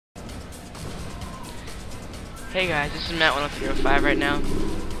Hey guys, this is Matt10305 right now,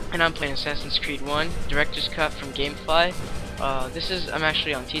 and I'm playing Assassin's Creed 1, Director's Cut from Gamefly. I'm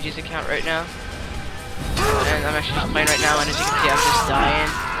actually on TG's account right now, and I'm actually just playing right now, and as you can see, I'm just dying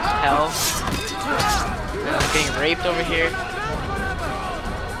as hell, and I'm getting raped over here.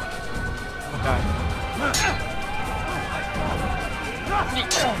 Oh god. So you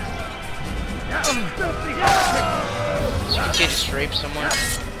can see I just raped someone.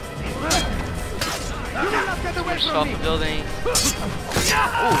 Just fell off the building. Ooh,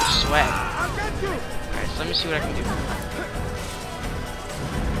 sweat. Alright, so let me see what I can do.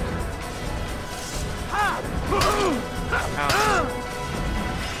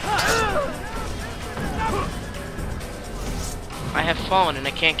 I have fallen and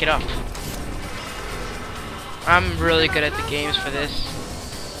I can't get up. I'm really good at the games for this.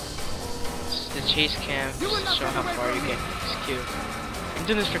 It's the chase cam, just to show how far you get. It's cute. I'm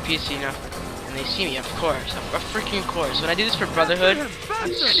doing this for PC now. And they see me, of course, of freaking course. When I do this for Brotherhood,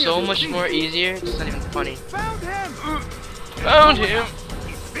 it's so much more easier. It's not even funny. Found him!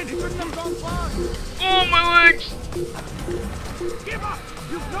 Oh, my legs! Give up!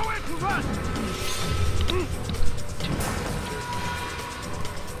 You've nowhere to run!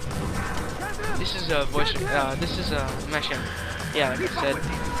 This is a voice. This is a mashup. Yeah, like I said,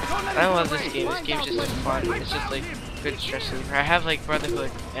 I love this game. This game's just like fun. It's just like good stress reliever. I have like Brotherhood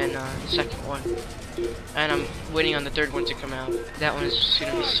and the second one, and I'm waiting on the third one to come out. That one is just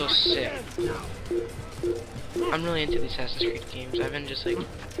gonna be so sick. I'm really into the Assassin's Creed games. I've been just like, oh.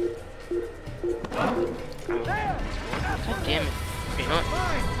 God damn it! Okay, you know what?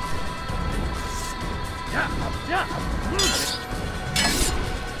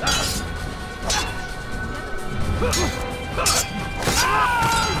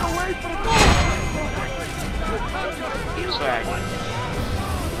 Swag.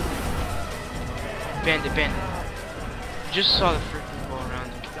 Bandit. Just saw the freaking ball around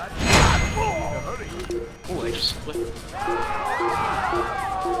him. Oh, I just flipped.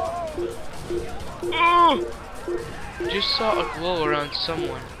 Oh! Just saw a glow around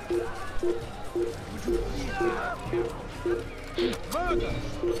someone.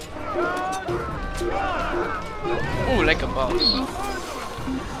 Oh, like a boss.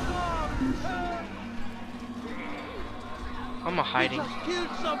 I'm a hiding.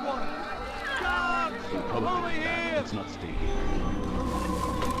 Let's not stay here.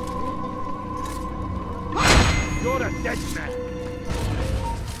 You're a dead man.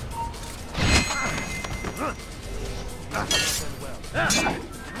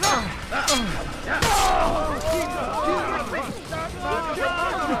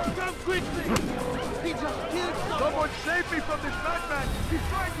 Come quickly! He just killed someone! Save me from this madman! He's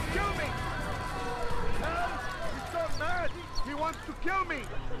trying to kill me! Help! He's gone mad! He wants to kill me!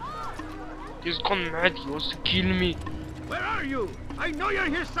 He's gone mad, he wants to kill me. Where are you? I know you're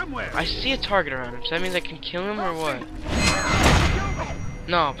here somewhere! I see a target around him, so that means I can kill him or what?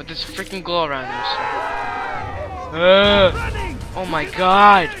 No, but there's a freaking glow around him, so. Oh my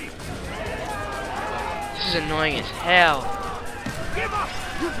god! This is annoying as hell. Give up!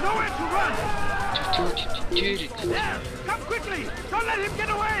 You've nowhere to run! Come quickly! Don't let him get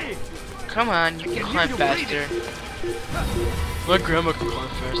away! Come on, you can climb faster. My grandma can climb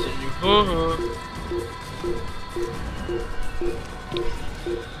faster than you.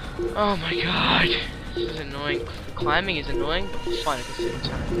 Oh my god. This is annoying. Climbing is annoying, but fun at the same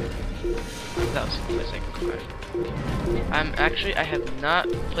time. That was the place I can climb. I have not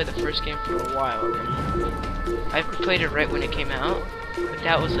played the first game for a while. I played it right when it came out, but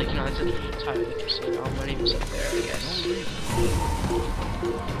that was like, you know, that's entirely different. So my name's up there, I guess.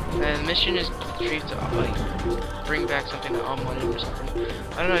 And the mission is to retrieve to like bring back something that unwanted or something.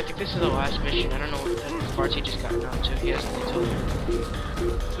 I don't know. I think this is the last mission. I don't know what parts he just got out to. He hasn't told me.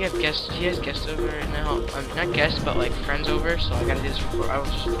 He has guests over now. I mean, not guests, but like friends over. So I gotta do this record. I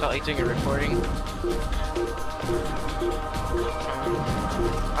just felt like doing a recording.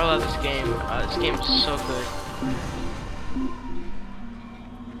 I love this game. This game is so good.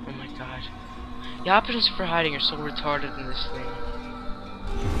 Oh my god. The options for hiding are so retarded in this thing.